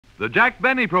The Jack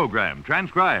Benny Program,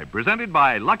 transcribed, presented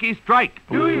by Lucky Strike.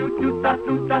 Do you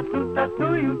toot-a-toot-a-toot-a,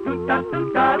 do you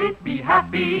toot-a-toot-a, be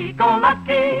happy, go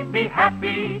lucky, be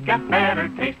happy, get better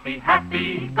taste, be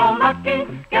happy, go lucky,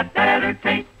 get better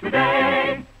taste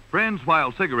today. Friends,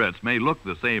 while cigarettes may look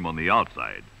the same on the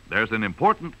outside, there's an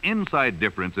important inside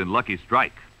difference in Lucky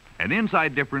Strike. An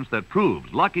inside difference that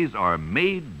proves Luckies are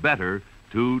made better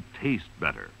to taste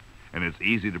better. And it's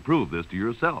easy to prove this to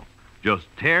yourself. Just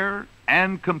tear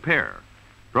and compare.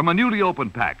 From a newly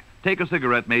opened pack, take a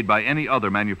cigarette made by any other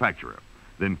manufacturer.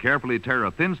 Then carefully tear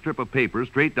a thin strip of paper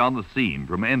straight down the seam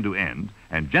from end to end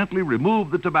and gently remove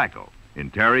the tobacco.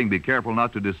 In tearing, be careful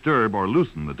not to disturb or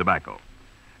loosen the tobacco.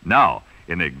 Now,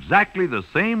 in exactly the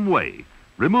same way,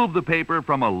 remove the paper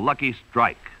from a Lucky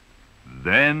Strike.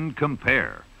 Then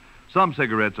compare. Some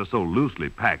cigarettes are so loosely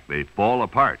packed they fall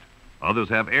apart. Others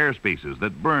have air spaces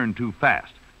that burn too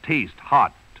fast, taste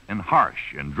hot and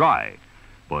harsh and dry.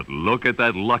 But look at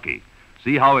that Lucky.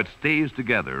 See how it stays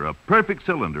together, a perfect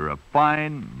cylinder of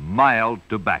fine, mild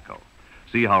tobacco.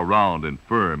 See how round and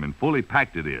firm and fully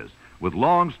packed it is, with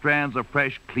long strands of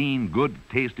fresh, clean,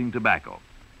 good-tasting tobacco.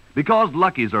 Because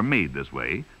Luckies are made this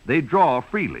way, they draw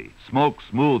freely, smoke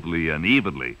smoothly and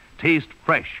evenly, taste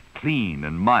fresh, clean,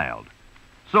 and mild.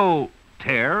 So,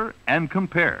 tear and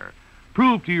compare.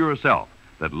 Prove to yourself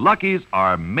that Luckies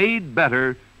are made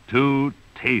better to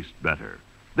taste better.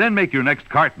 Then make your next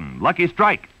carton Lucky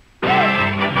Strike. The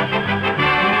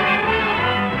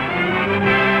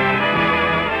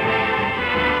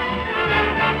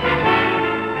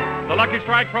Lucky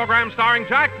Strike program starring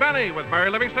Jack Benny with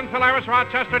Mary Livingston, Phil Harris,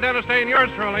 Rochester, Dennis Day, and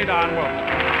yours truly, Don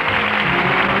Wilson.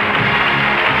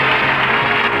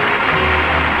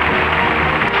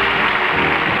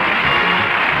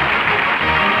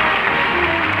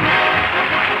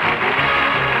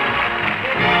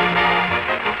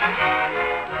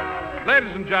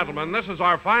 Ladies and gentlemen, this is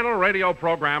our final radio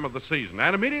program of the season,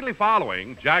 and immediately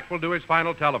following, Jack will do his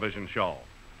final television show.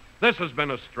 This has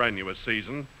been a strenuous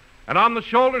season, and on the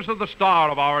shoulders of the star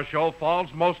of our show falls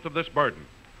most of this burden.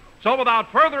 So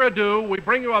without further ado, we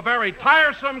bring you a very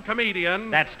tiresome comedian.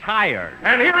 That's tired.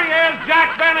 And here he is,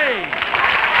 Jack Benny.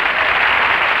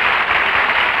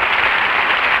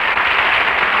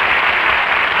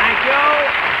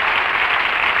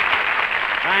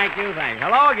 Thank you.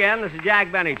 Hello again. This is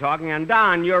Jack Benny talking. And,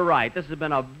 Don, you're right. This has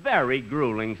been a very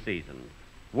grueling season.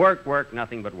 Work,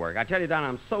 nothing but work. I tell you, Don,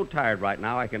 I'm so tired right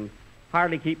now I can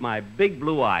hardly keep my big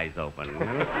blue eyes open.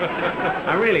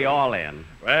 I'm really all in.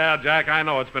 Well, Jack, I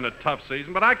know it's been a tough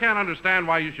season, but I can't understand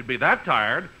why you should be that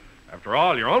tired. After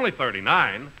all, you're only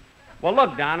 39. Well,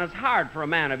 look, Don, it's hard for a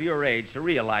man of your age to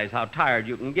realize how tired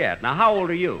you can get. Now, how old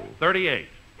are you? 38.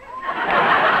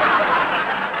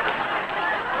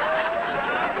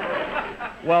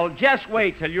 Well, just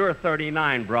wait till you're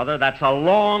 39, brother. That's a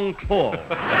long pull.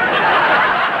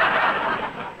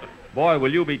 Boy,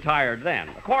 will you be tired then.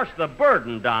 Of course, the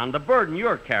burden, Don, the burden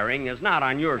you're carrying is not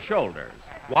on your shoulders.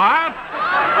 What?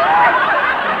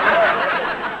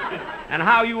 And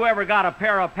how you ever got a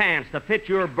pair of pants to fit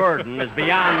your burden is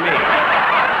beyond me.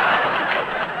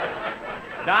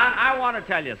 Don, I want to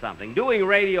tell you something. Doing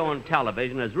radio and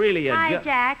television is really a... Hi,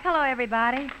 Jack. Hello,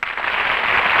 everybody.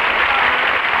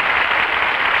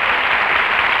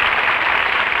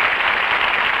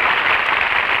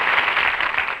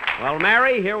 Well,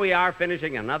 Mary, here we are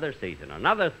finishing another season,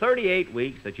 another 38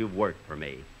 weeks that you've worked for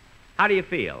me. How do you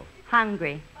feel?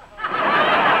 Hungry.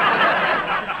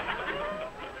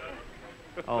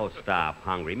 Oh, stop,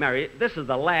 hungry. Mary, this is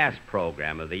the last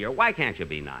program of the year. Why can't you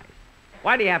be nice?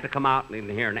 Why do you have to come out in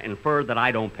here and infer that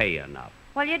I don't pay you enough?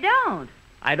 Well, you don't.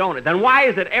 I don't. Then why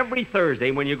is it every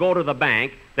Thursday when you go to the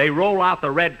bank, they roll out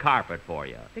the red carpet for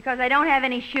you? Because I don't have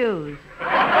any shoes.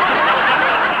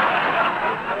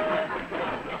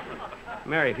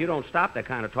 Mary, if you don't stop that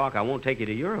kind of talk, I won't take you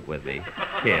to Europe with me,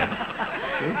 kid.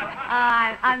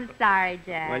 I'm sorry,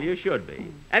 Jack. Well, you should be.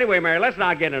 Anyway, Mary, let's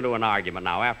not get into an argument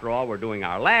now. After all, we're doing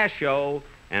our last show,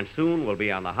 and soon we'll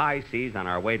be on the high seas on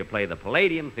our way to play the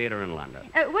Palladium Theater in London.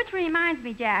 Which reminds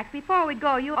me, Jack, before we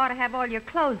go, you ought to have all your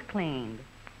clothes cleaned.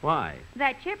 Why?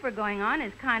 That chipper going on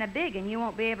is kind of big, and you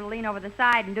won't be able to lean over the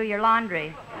side and do your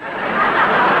laundry. Well,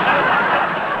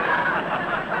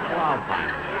 I'll find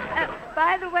it.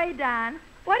 By the way, Don,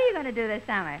 what are you going to do this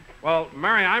summer? Well,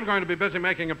 Mary, I'm going to be busy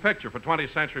making a picture for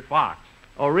 20th Century Fox.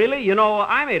 Oh, really? You know,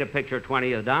 I made a picture of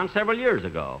 20th, Don, several years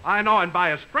ago. I know, and by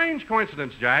a strange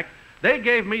coincidence, Jack, they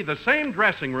gave me the same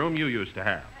dressing room you used to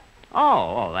have.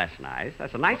 Oh, that's nice.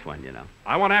 That's a nice one, you know.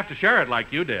 I won't have to share it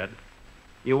like you did.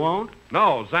 You won't?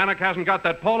 No, Zanuck hasn't got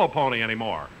that polo pony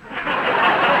anymore.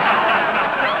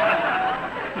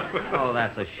 Oh,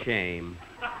 that's a shame.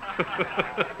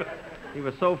 He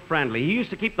was so friendly. He used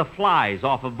to keep the flies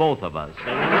off of both of us.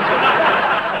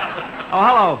 Oh,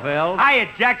 hello, Phil. Hiya,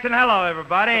 Jackson. Hello,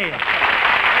 everybody.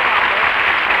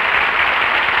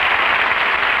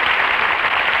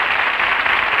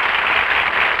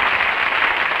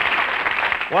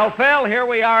 Well, Phil, here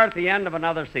we are at the end of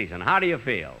another season. How do you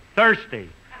feel? Thirsty.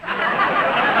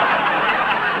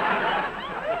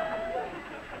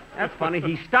 That's funny.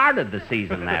 He started the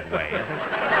season that way.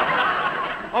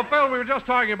 Oh, Phil, we were just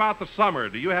talking about the summer.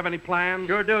 Do you have any plans?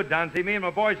 Sure do, Dunsey. Me and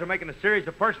my boys are making a series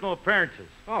of personal appearances.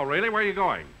 Oh, really? Where are you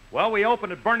going? Well, we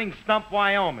open at Burning Stump,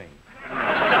 Wyoming.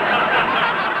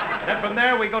 Then from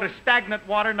there, we go to Stagnant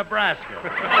Water,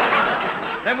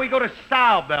 Nebraska. Then we go to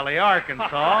Sowbelly,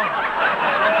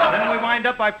 Arkansas. Then we wind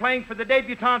up by playing for the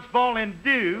debutantes ball in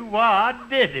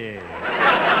Do-Wah-Diddy.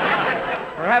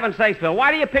 For heaven's sakes, Phil,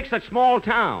 why do you pick such small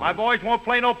towns? My boys won't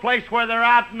play no place where they're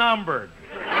outnumbered.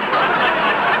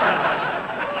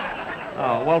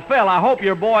 Oh, well, Phil, I hope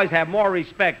your boys have more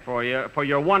respect for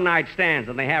your one-night stands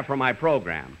than they have for my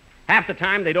program. Half the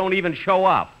time, they don't even show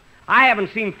up. I haven't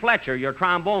seen Fletcher, your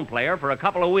trombone player, for a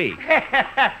couple of weeks.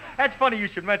 That's funny you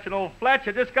should mention old Fletch.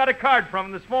 I just got a card from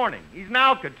him this morning. He's in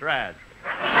Alcatraz.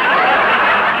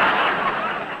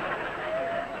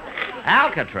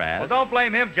 Alcatraz? Well, don't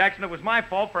blame him, Jackson. It was my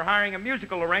fault for hiring a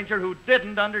musical arranger who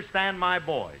didn't understand my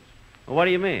boys. What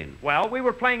do you mean? Well, we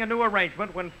were playing a new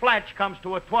arrangement when Fletch comes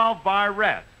to a 12-bar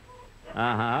rest.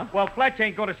 Uh-huh. Well, Fletch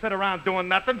ain't going to sit around doing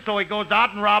nothing, so he goes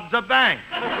out and robs a bank.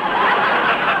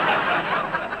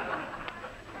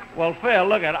 Well, Phil,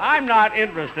 look I'm not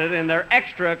interested in their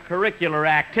extracurricular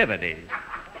activities.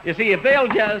 You see, if they'll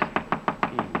just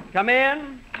come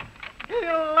in.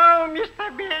 Hello,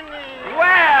 Mr. Benny.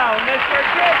 Well, Mr.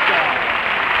 Kitzel.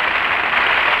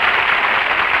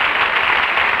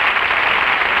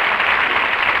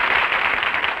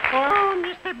 Oh,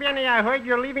 Mr. Benny, I heard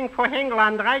you're leaving for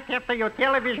England right after your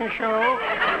television show.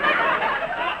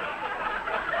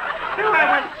 So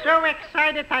I was so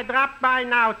excited I dropped by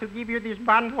now to give you this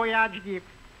bon voyage gift.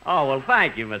 Oh, well,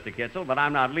 thank you, Mr. Kitzel, but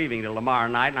I'm not leaving till tomorrow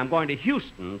night, and I'm going to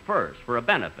Houston first for a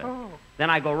benefit. Oh. Then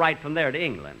I go right from there to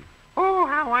England. Oh,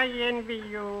 how I envy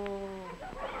you.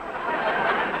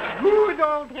 Good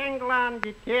old England,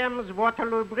 the Thames,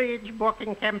 Waterloo Bridge,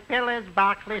 Buckingham Palace,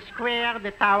 Berkeley Square,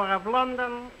 the Tower of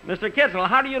London. Mr. Kitzel,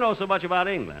 how do you know so much about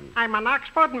England? I'm an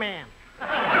Oxford man.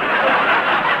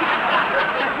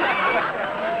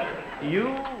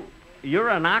 You're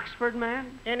an Oxford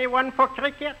man? Anyone for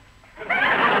cricket?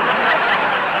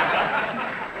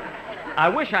 I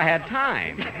wish I had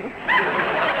time.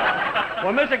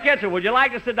 Well, Mr. Kitzel, would you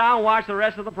like to sit down and watch the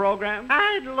rest of the program?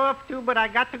 I'd love to, but I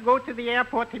got to go to the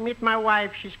airport to meet my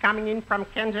wife. She's coming in from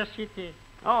Kansas City.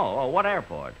 Oh, what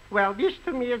airport? Well, this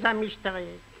to me is a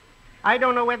mystery. I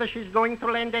don't know whether she's going to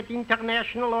land at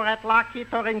International or at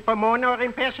Lockheed or in Pomona or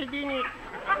in Pasadena.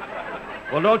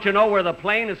 Well, don't you know where the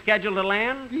plane is scheduled to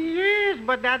land? Yes,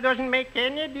 but that doesn't make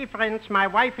any difference. My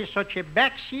wife is such a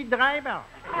backseat driver.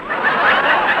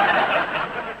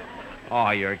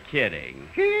 Oh, you're kidding.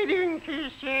 Kidding, she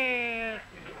says.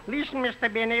 Listen, Mr.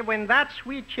 Benny, when that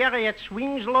sweet chariot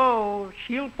swings low,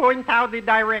 she'll point out the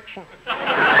direction.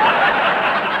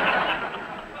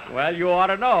 Well, you ought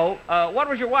to know. What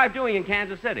was your wife doing in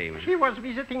Kansas City? She was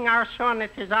visiting our son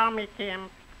at his army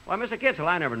camp. Well, Mr. Kitzel,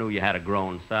 I never knew you had a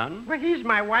grown son. Well, he's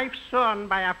my wife's son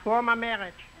by a former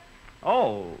marriage.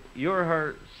 Oh, you're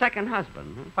her second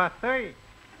husband, A third.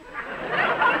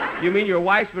 huh? You mean your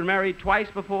wife's been married twice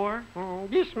before?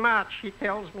 This much, she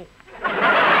tells me.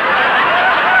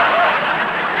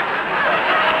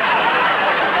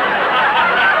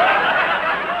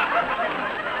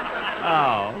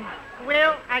 Oh.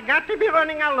 Well, I got to be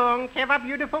running along. Have a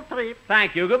beautiful trip.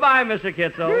 Thank you. Goodbye, Mr.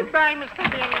 Kitzel. Goodbye,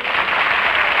 Mr. Benny.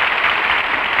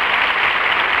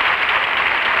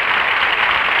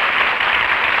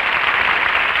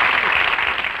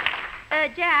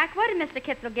 Jack, what did Mr.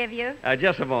 Kitzel give you?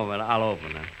 Just a moment. I'll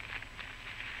open it.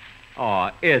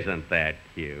 Oh, isn't that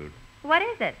cute? What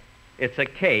is it? It's a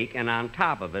cake, and on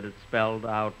top of it, it's spelled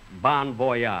out Bon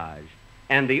Voyage.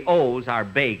 And the O's are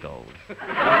bagels.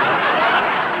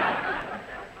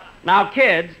 Now,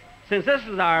 kids, since this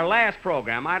is our last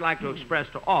program, I'd like to express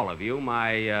to all of you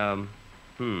my,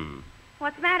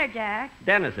 What's the matter, Jack?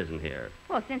 Dennis isn't here.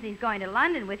 Well, since he's going to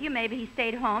London with you, maybe he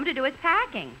stayed home to do his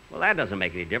packing. Well, that doesn't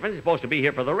make any difference. He's supposed to be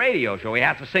here for the radio show. He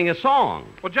has to sing a song.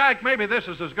 Well, Jack, maybe this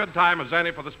is as good time as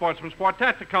any for the Sportsman's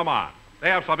Quartet to come on.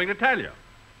 They have something to tell you.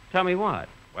 Tell me what?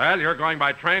 Well, you're going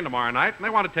by train tomorrow night, and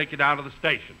they want to take you down to the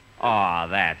station. Oh,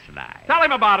 that's nice. Tell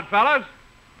him about it, fellas.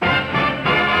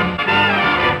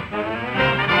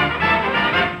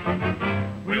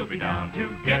 We'll be down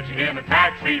to get you in a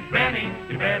taxi, Benny.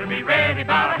 You better be ready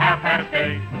about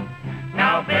 8:30.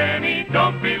 Now, Benny,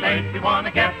 don't be late. We want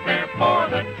to get there before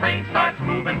the train starts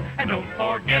moving. And don't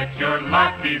forget your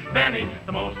luckies, Benny,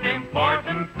 the most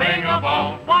important thing of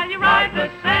all. While you ride the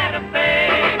Santa Fe,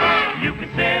 you can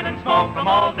sit and smoke them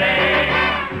all day.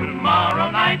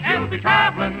 Tomorrow night you'll be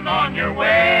traveling on your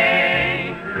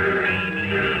way.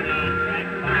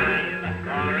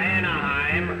 For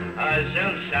Anaheim,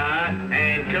 Azusa,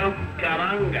 and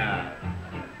Cucamonga.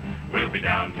 We'll be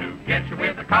down to get you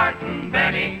with a carton,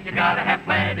 Benny. You gotta have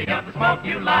plenty of the smoke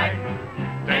you like.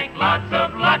 Take lots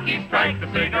of Lucky Strike, the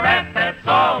cigarette that's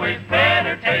always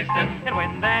better tasting. And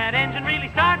when that engine really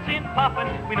starts in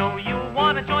puffin', we know you'll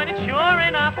want to join it sure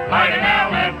enough. Light an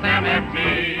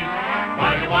LSMFT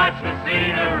while you watch the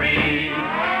scenery.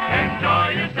 Enjoy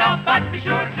yourself, but be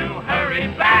sure to hurry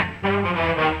back,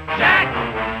 Jack,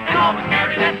 and always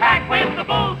carry that pack with the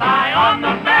bullseye on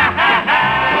the back.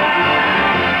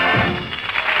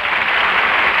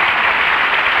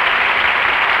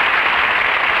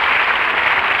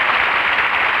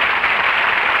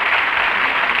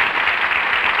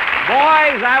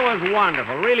 Boys, that was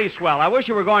wonderful. Really swell. I wish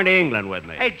you were going to England with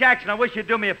me. Hey, Jackson, I wish you'd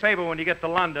do me a favor when you get to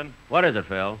London. What is it,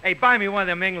 Phil? Hey, buy me one of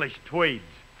them English tweeds.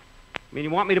 I mean, you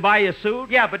want me to buy you a suit?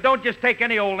 Yeah, but don't just take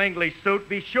any old English suit.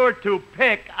 Be sure to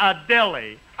pick a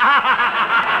dilly. Oh,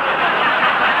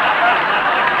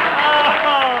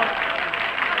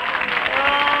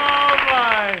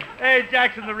 my. Hey,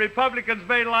 Jackson, the Republicans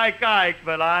may like Ike,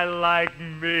 but I like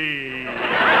me.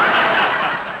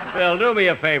 Phil, do me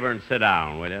a favor and sit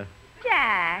down, will you?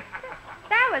 Jack,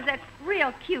 that was a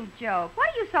real cute joke. What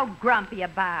are you so grumpy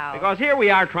about? Because here we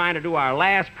are trying to do our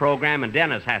last program, and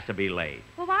Dennis has to be late.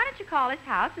 Well, why don't you call his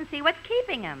house and see what's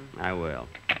keeping him? I will.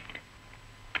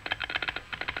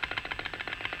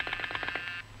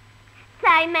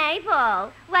 Say,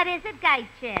 Mabel, what is it,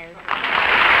 Gertrude?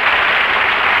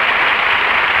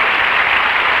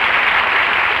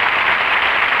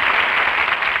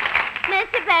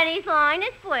 Mr. Benny's line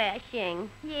is flashing.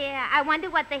 Yeah, I wonder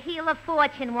what the heel of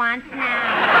fortune wants now.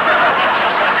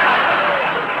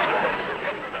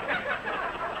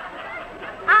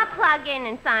 I'll plug in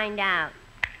and find out.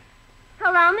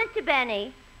 Hello, Mr.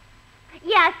 Benny.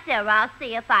 Yes, sir, I'll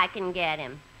see if I can get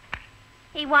him.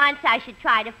 He wants I should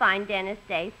try to find Dennis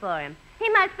Day for him. He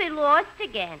must be lost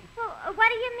again. Well, what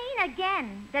do you mean,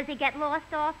 again? Does he get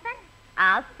lost often?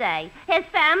 I'll say. His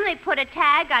family put a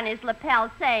tag on his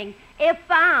lapel saying, "If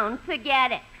found,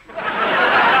 forget it."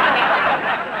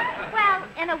 Well,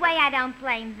 in a way, I don't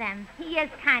blame them. He is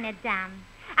kind of dumb.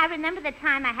 I remember the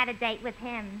time I had a date with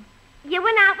him. You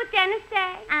went out with Dennis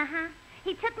Day? Uh-huh.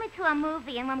 He took me to a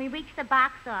movie, and when we reached the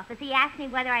box office, he asked me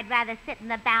whether I'd rather sit in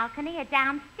the balcony or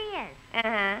downstairs.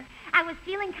 Uh-huh. I was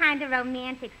feeling kind of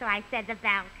romantic, so I said the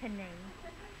balcony.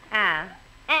 Oh.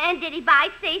 And did he buy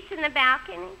seats in the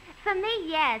balcony? For me,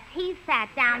 yes. He sat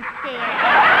downstairs.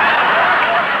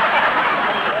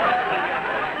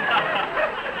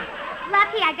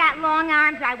 Lucky I got long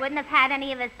arms, or I wouldn't have had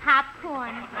any of his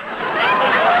popcorn.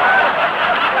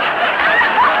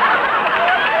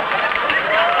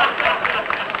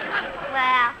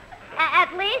 Well,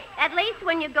 at least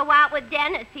when you go out with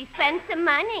Dennis, he spends some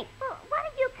money. Well, what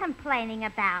are you complaining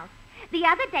about? The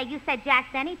other day you said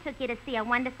Jack Benny took you to see a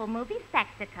wonderful movie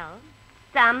spectacle.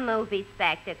 Some movie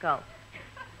spectacle.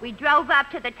 We drove up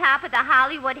to the top of the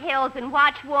Hollywood Hills and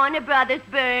watched Warner Brothers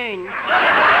burn.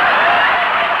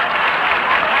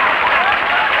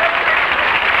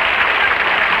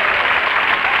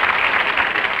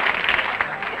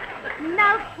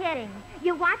 No kidding.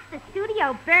 You watched the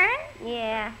studio burn?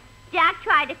 Yeah. Jack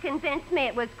tried to convince me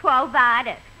it was Quo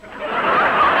Vadis. Well,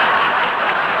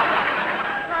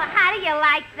 how do you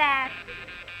like that?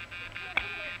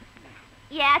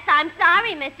 Yes, I'm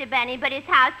sorry, Mr. Benny, but his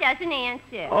house doesn't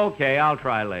answer. Okay, I'll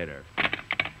try later.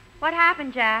 What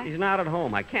happened, Jack? He's not at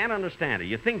home. I can't understand it.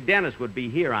 You think Dennis would be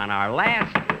here on our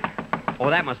last... Oh,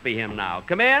 that must be him now.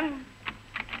 Come in.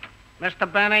 Mr.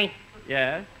 Benny?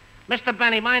 Yes? Mr.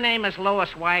 Benny, my name is Louis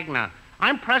Wagner.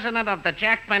 I'm president of the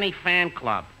Jack Benny Fan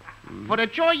Club. For the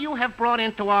joy you have brought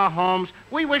into our homes,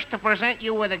 we wish to present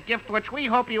you with a gift which we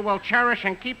hope you will cherish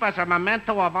and keep as a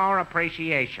memento of our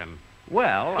appreciation.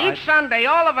 Well, Each Sunday,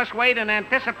 all of us wait in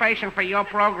anticipation for your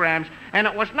programs, and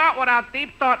it was not without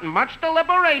deep thought and much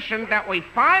deliberation that we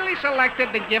finally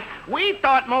selected the gift we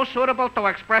thought most suitable to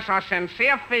express our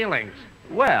sincere feelings.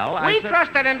 Well, We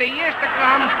trust that in the years to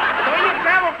come, when you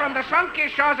travel from the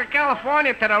sun-kissed shores of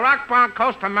California to the rock-bound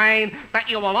coast of Maine, that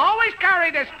you will always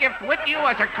carry this gift with you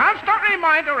as a constant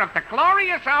reminder of the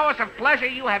glorious hours of pleasure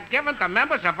you have given to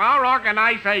members of our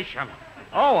organization.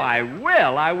 Oh, I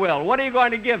will. I will. What are you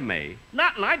going to give me?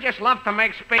 Nothing. I just love to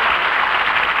make speech.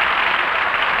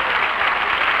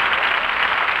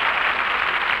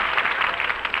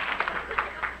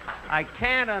 I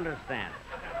can't understand it.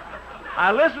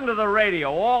 I listen to the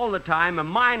radio all the time, and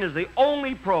mine is the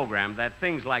only program that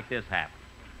things like this happen.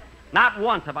 Not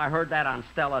once have I heard that on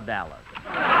Stella Dallas.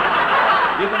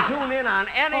 You can tune in on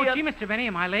any Oh, gee, Mr. Benny,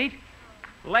 am I late?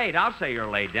 Late? I'll say you're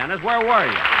late, Dennis. Where were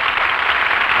you?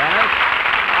 Dennis,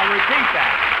 I'll repeat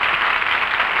that.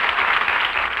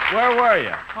 Where were you?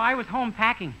 Oh, I was home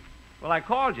packing. Well, I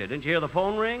called you. Didn't you hear the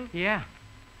phone ring? Yeah.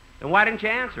 Then why didn't you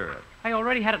answer it? I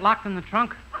already had it locked in the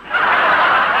trunk.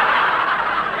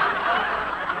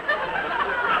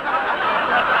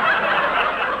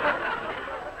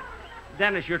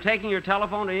 Dennis, you're taking your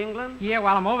telephone to England? Yeah,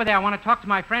 while I'm over there, I want to talk to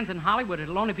my friends in Hollywood.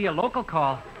 It'll only be a local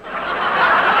call.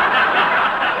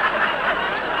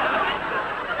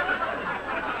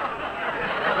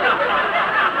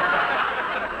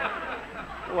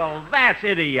 Well, that's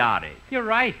idiotic. You're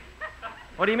right.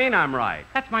 What do you mean I'm right?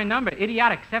 That's my number,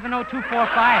 idiotic,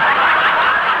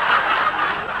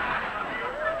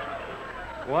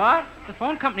 70245. What? The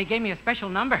phone company gave me a special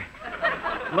number.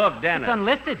 Look, Dennis. It's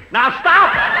unlisted. Now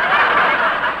stop it!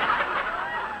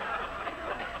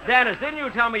 Dennis, didn't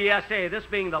you tell me yesterday, this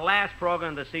being the last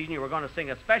program of the season, you were going to sing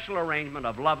a special arrangement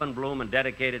of Love and Bloom and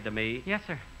dedicate it to me? Yes,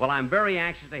 sir. Well, I'm very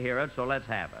anxious to hear it, so let's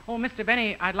have it. Oh, Mr.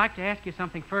 Benny, I'd like to ask you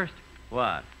something first.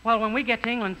 What? Well, when we get to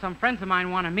England, some friends of mine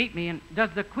want to meet me, and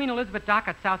does the Queen Elizabeth dock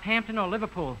at Southampton or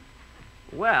Liverpool?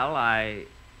 Well,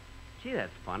 Gee,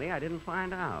 that's funny. I didn't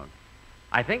find out.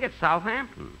 I think it's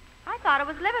Southampton. I thought it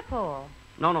was Liverpool.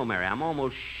 No, Mary, I'm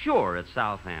almost sure it's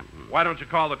Southampton. Why don't you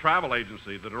call the travel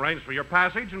agency that arranged for your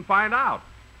passage and find out?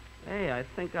 Hey, I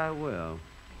think I will.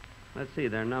 Let's see,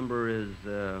 their number is,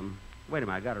 wait a minute,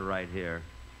 I got it right here.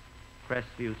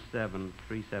 Crestview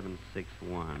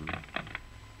 73761.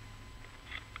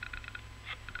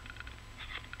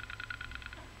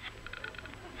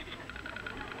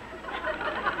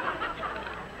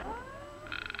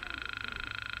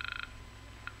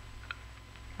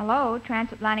 Hello,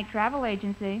 Transatlantic Travel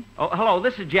Agency. Oh, hello,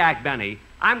 this is Jack Benny.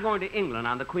 I'm going to England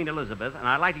on the Queen Elizabeth, and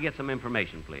I'd like to get some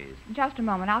information, please. Just a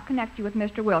moment. I'll connect you with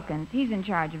Mr. Wilkins. He's in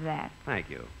charge of that.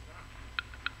 Thank you.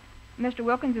 Mr.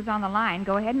 Wilkins is on the line.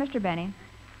 Go ahead, Mr. Benny.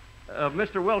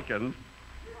 Mr. Wilkins.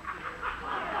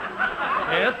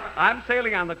 Yes? I'm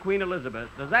sailing on the Queen Elizabeth.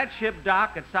 Does that ship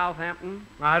dock at Southampton?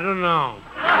 I don't know.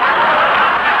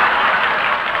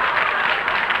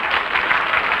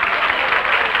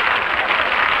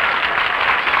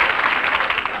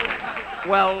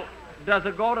 Well, does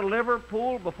it go to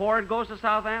Liverpool before it goes to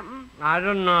Southampton? I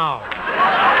don't know.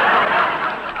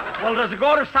 Well, does it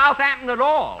go to Southampton at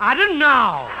all? I don't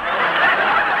know.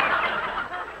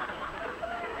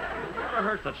 Never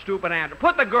heard such stupid answer.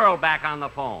 Put the girl back on the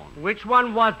phone. Which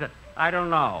one was it? I don't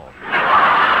know.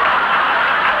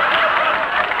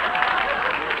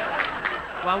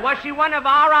 Well, was she one of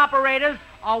our operators,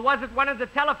 or was it one of the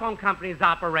telephone company's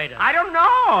operators? I don't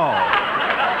know.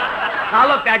 Now,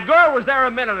 look, that girl was there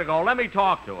a minute ago. Let me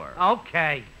talk to her.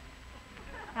 Okay.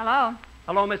 Hello.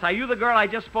 Hello, miss. Are you the girl I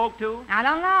just spoke to? I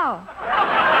don't know.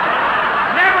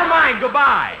 Never mind.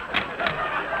 Goodbye.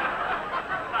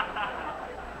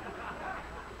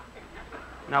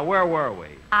 Now, where were we?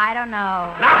 I don't know.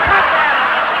 Now, cut that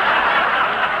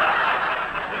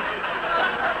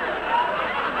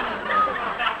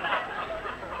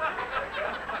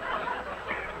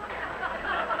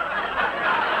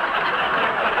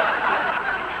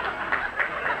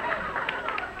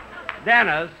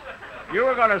Dennis, you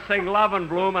were going to sing Love and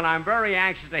Bloom, and I'm very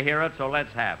anxious to hear it, so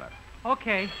let's have it.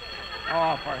 Okay.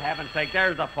 Oh, for heaven's sake,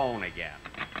 there's the phone again.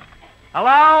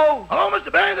 Hello? Hello,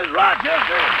 Mr. Benny. This is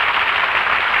Rochester.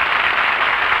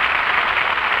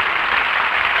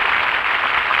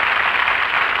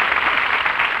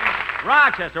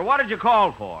 Rochester, what did you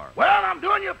call for? Well, I'm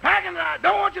doing your packing, and I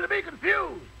don't want you to be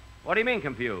confused. What do you mean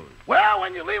confused? Well,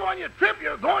 when you leave on your trip,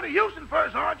 you're going to Houston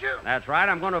first, aren't you? That's right.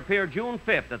 I'm going to appear June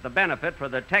 5th at the benefit for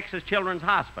the Texas Children's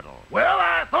Hospital. Well,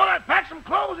 I thought I'd pack some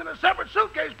clothes in a separate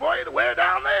suitcase for you to wear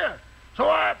down there. So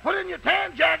I put in your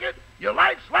tan jacket, your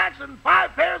light slacks, and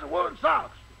 5 pairs of woolen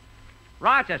socks.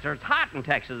 Rochester, it's hot in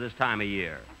Texas this time of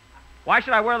year. Why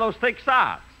should I wear those thick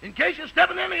socks? In case you're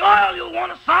stepping in the oil, you'll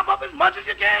want to sop up as much as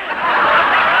you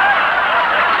can.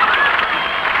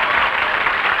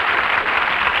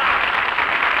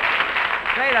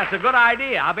 Say, that's a good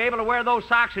idea. I'll be able to wear those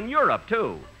socks in Europe,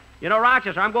 too. You know,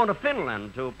 Rochester, I'm going to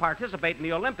Finland to participate in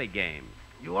the Olympic Games.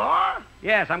 You are?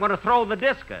 Yes, I'm going to throw the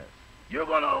discus. You're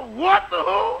going to what the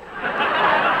who?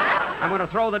 I'm going to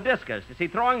throw the discus. You see,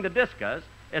 throwing the discus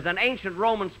is an ancient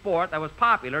Roman sport that was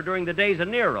popular during the days of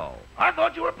Nero. I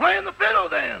thought you were playing the fiddle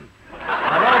then.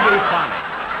 Now, don't be funny.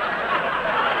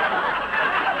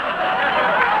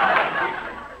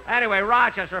 Anyway,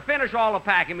 Rochester, finish all the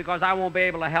packing because I won't be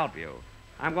able to help you.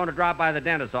 I'm going to drop by the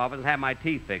dentist's office and have my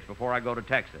teeth fixed before I go to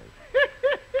Texas.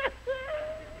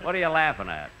 What are you laughing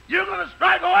at? You're going to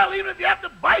strike oil even if you have to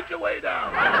bite your way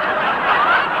down.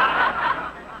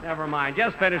 Never mind.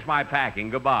 Just finish my packing.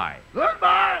 Goodbye.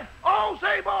 Goodbye. Oh,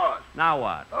 say, boss. Now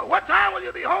what? What time will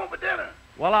you be home for dinner?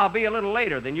 Well, I'll be a little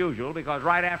later than usual because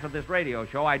right after this radio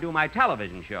show, I do my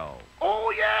television show.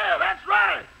 Oh, yeah, that's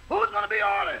right. Who's going to be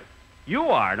on it? You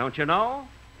are, don't you know?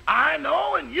 I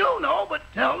know and you know, but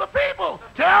tell the people.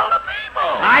 Tell the people.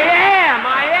 I am.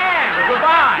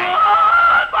 Goodbye.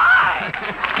 Goodbye.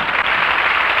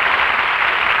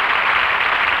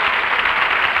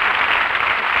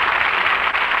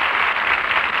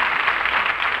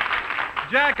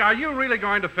 Jack, are you really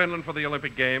going to Finland for the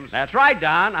Olympic Games? That's right,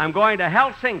 Don. I'm going to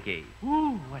Helsinki.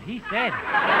 Ooh, what he said.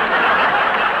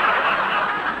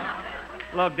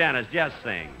 Look, Dennis, just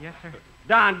sing. Yes, sir.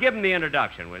 Don, give him the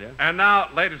introduction, will you? And now,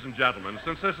 ladies and gentlemen,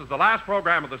 since this is the last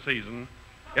program of the season,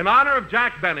 in honor of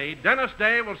Jack Benny, Dennis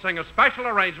Day will sing a special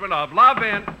arrangement of Love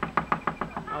in...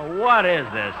 Oh, what is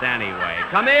this, anyway?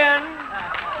 Come in.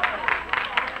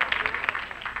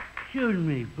 Excuse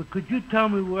me, but could you tell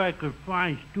me where I could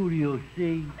find Studio C?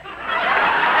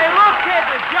 Hey, look, kid,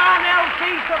 it's John L.C.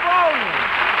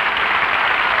 Savoni.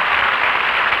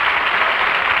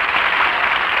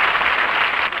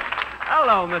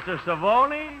 Hello, Mr.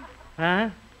 Savoni. Huh?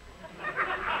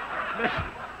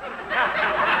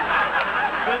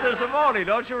 Mr. Savoni,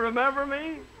 don't you remember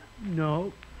me?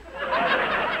 No.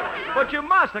 But you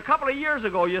must. A couple of years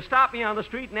ago, you stopped me on the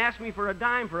street and asked me for a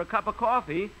dime for a cup of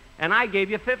coffee, and I gave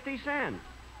you 50 cents.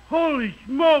 Holy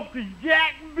smoke, it's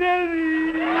Jack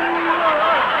Benny!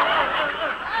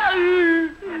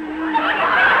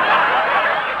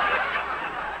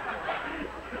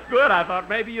 Good, I thought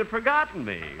maybe you'd forgotten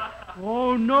me.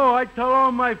 Oh, no, I tell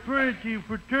all my fraternity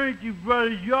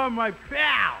brothers you're my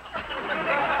pal.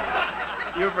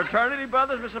 Your fraternity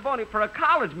brothers, Mr. Savoni, for a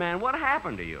college man, what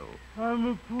happened to you? I'm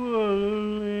a poor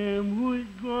little lamb who's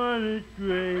gone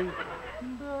astray.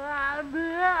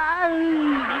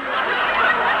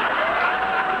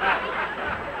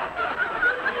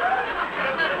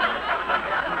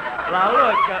 Now,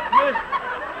 look,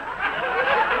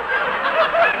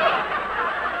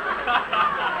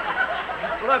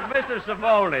 Look, Mr.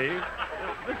 Savoni.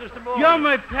 Mr. Savoni. You're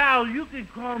my pal. You can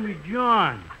call me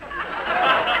John.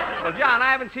 Well, John,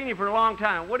 I haven't seen you for a long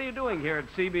time. What are you doing here at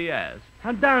CBS?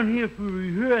 I'm down here for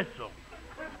rehearsal.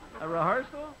 A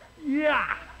rehearsal? Yeah.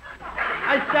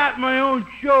 I start my own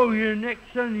show here next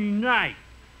Sunday night.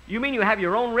 You mean you have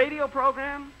your own radio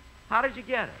program? How did you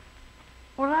get it?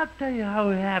 Well, I'll tell you how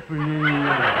it happened anyway.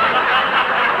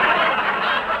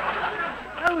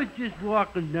 I was just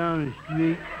walking down the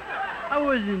street. I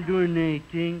wasn't doing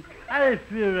anything. I didn't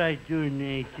feel like doing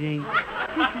anything.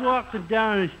 Just walking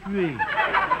down the street.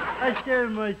 I said to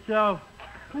myself,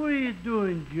 what are you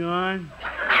doing, John?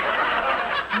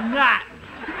 Nothing.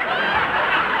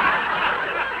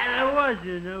 And I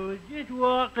wasn't. I was just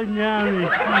walking down the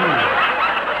street.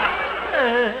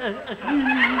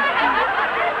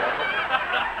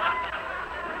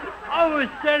 All of a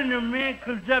sudden, a man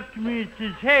comes up to me and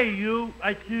says, hey, you.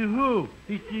 I said, who?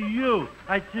 He said, you.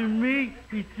 I said, me?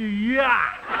 He said, yeah.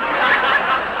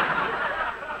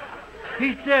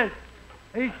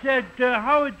 He said,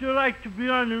 how would you like to be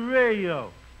on the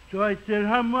radio? So I said,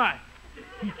 how much?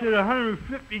 He said,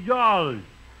 $150.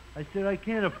 I said, I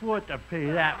can't afford to pay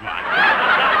that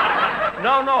much.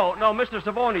 No, Mr.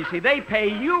 Savoni, see, they pay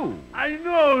you. I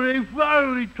know, they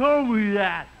finally told me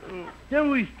that. Then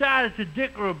we started to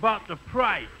dicker about the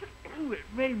price. Ooh, it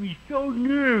made me so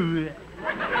nervous.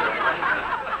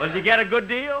 Well, did you get a good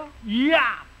deal?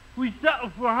 Yeah, we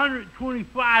settled for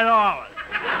 $125.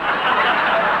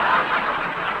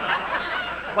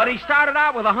 But he started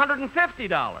out with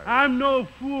 $150. I'm no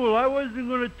fool. I wasn't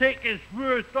going to take his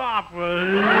first offer.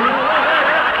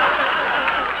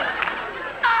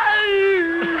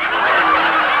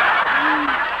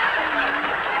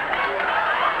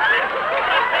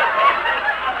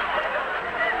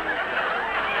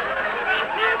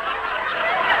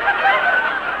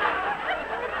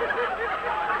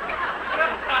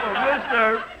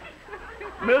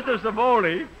 Mr.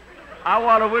 Savoni, I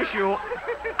want to wish you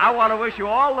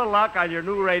all the luck on your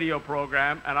new radio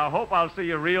program, and I hope I'll see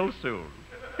you real soon.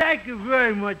 Thank you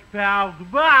very much, pal.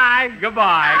 Goodbye.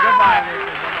 Goodbye, Mr.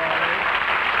 Savoni.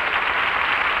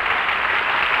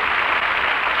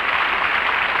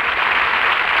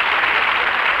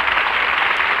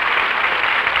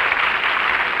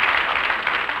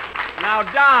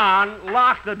 Now, Don,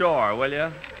 lock the door, will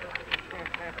you?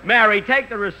 Mary, take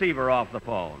the receiver off the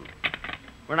phone.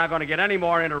 We're not going to get any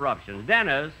more interruptions.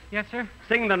 Dennis. Yes, sir?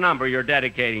 Sing the number you're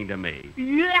dedicating to me.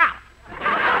 Yeah!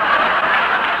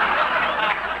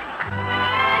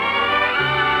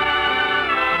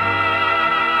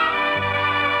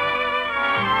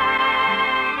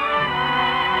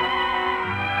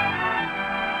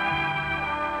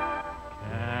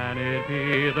 Can it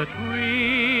be the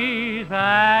trees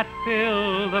that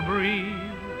fill the breeze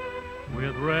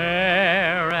with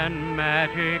rare and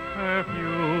magic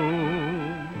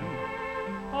perfume?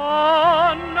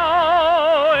 Oh,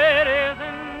 no, it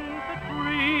isn't the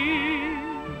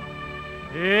trees.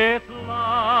 It's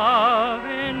love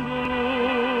in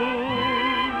bloom.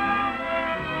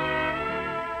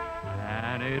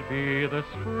 Can it be the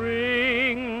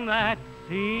spring that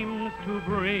seems to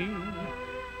bring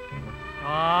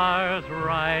stars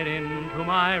right into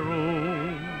my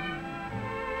room?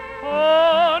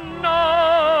 Oh,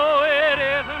 no, it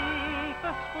isn't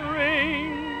the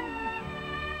spring.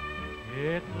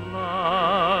 It's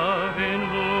love in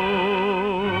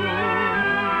bloom.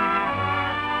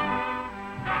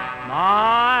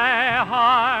 My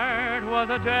heart was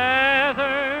a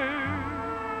desert.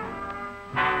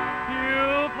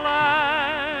 You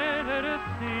planted a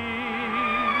seed.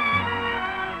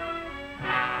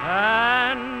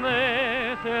 And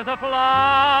this is a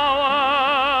flower.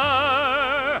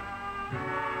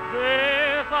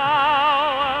 This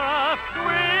hour of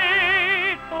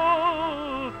sweet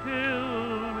fulfillment.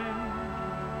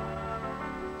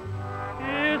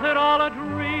 Is it all a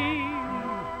dream?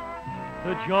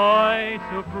 The joy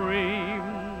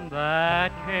supreme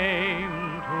that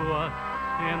came to us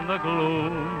in the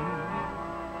gloom.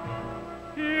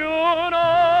 You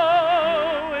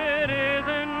know it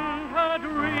isn't a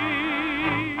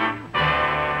dream.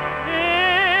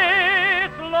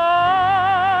 It's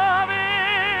love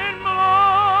in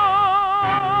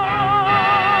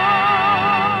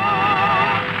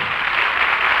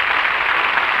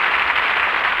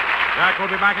Jack will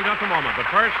be back in just a moment, but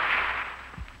first...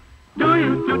 Do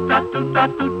you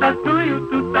toot-toot-toot-toot-toot, do you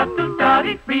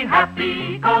toot-toot-toot-toot, be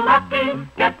happy, go lucky,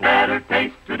 get better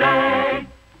taste today.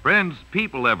 Friends,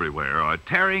 people everywhere are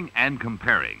tearing and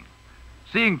comparing,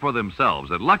 seeing for themselves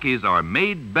that Lucky's are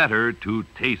made better to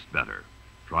taste better.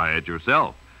 Try it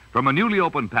yourself. From a newly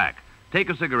opened pack, take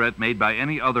a cigarette made by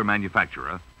any other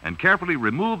manufacturer and carefully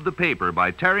remove the paper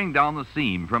by tearing down the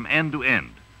seam from end to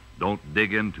end. Don't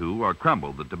dig into or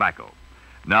crumble the tobacco.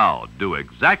 Now, do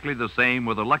exactly the same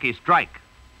with a Lucky Strike.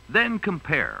 Then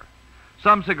compare.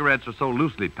 Some cigarettes are so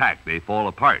loosely packed they fall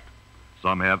apart.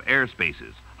 Some have air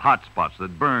spaces, hot spots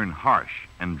that burn harsh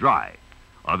and dry.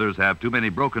 Others have too many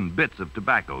broken bits of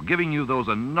tobacco, giving you those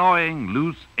annoying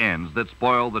loose ends that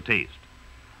spoil the taste.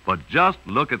 But just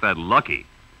look at that Lucky,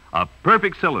 a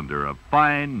perfect cylinder of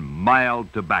fine,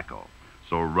 mild tobacco.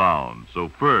 So round, so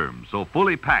firm, so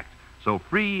fully packed, so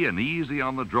free and easy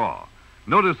on the draw.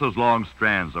 Notice those long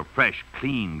strands of fresh,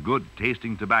 clean,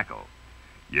 good-tasting tobacco.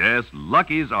 Yes,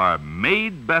 Lucky's are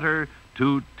made better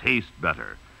to taste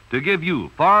better, to give you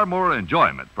far more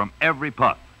enjoyment from every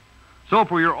puff. So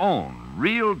for your own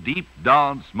real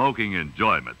deep-down smoking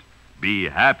enjoyment, be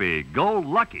happy, go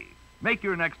Lucky. Make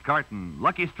your next carton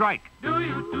Lucky Strike. Do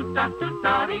you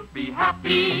toot-toot-toot-toot, be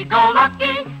happy, go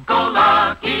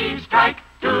Lucky Strike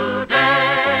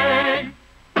today.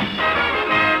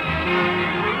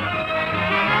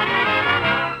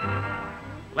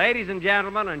 Ladies and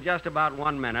gentlemen, in just about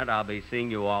 1 minute, I'll be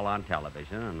seeing you all on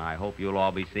television, and I hope you'll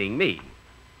all be seeing me.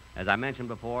 As I mentioned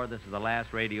before, this is the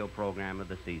last radio program of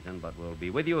the season, but we'll be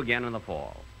with you again in the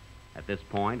fall. At this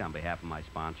point, on behalf of my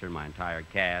sponsor and my entire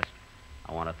cast,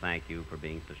 I want to thank you for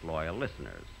being such loyal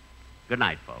listeners. Good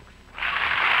night, folks.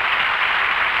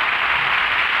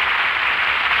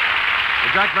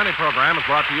 The Jack Benny program is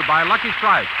brought to you by Lucky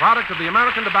Strike, product of the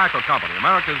American Tobacco Company,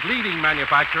 America's leading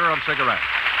manufacturer of cigarettes.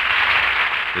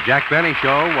 The Jack Benny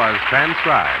Show was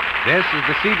transcribed. This is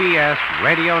the CBS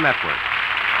Radio Network.